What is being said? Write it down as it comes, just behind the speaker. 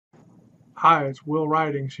Hi, it's Will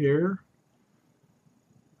Ridings here.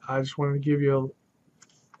 I just wanted to give you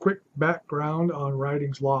a quick background on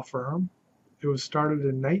Ridings Law Firm. It was started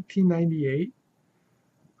in 1998.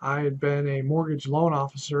 I had been a mortgage loan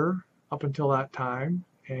officer up until that time,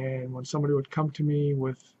 and when somebody would come to me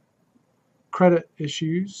with credit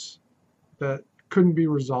issues that couldn't be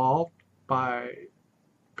resolved by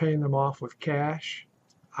paying them off with cash,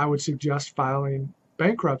 I would suggest filing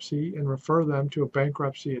bankruptcy and refer them to a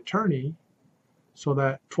bankruptcy attorney so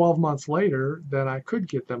that 12 months later, then I could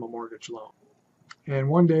get them a mortgage loan. And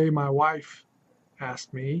one day my wife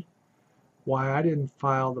asked me why I didn't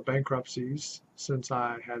file the bankruptcies since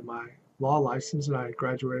I had my law license and I had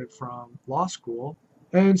graduated from law school.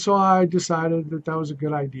 And so I decided that that was a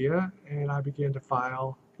good idea, and I began to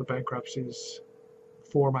file the bankruptcies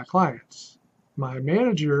for my clients. My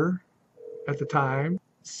manager at the time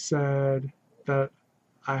said that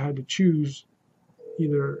I had to choose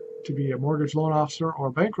either to be a mortgage loan officer or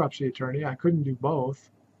a bankruptcy attorney. I couldn't do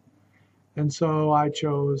both. And so I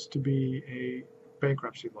chose to be a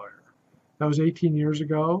bankruptcy lawyer. That was 18 years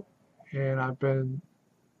ago, and I've been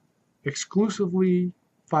exclusively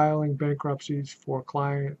filing bankruptcies for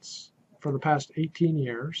clients for the past 18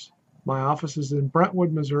 years. My office is in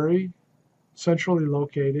Brentwood, Missouri, centrally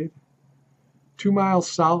located, 2 miles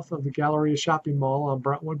south of the Galleria Shopping Mall on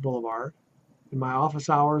Brentwood Boulevard. And my office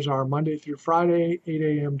hours are Monday through Friday, 8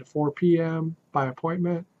 a.m. to 4 p.m. by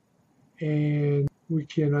appointment. And we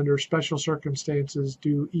can, under special circumstances,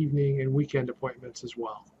 do evening and weekend appointments as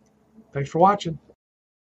well. Thanks for watching.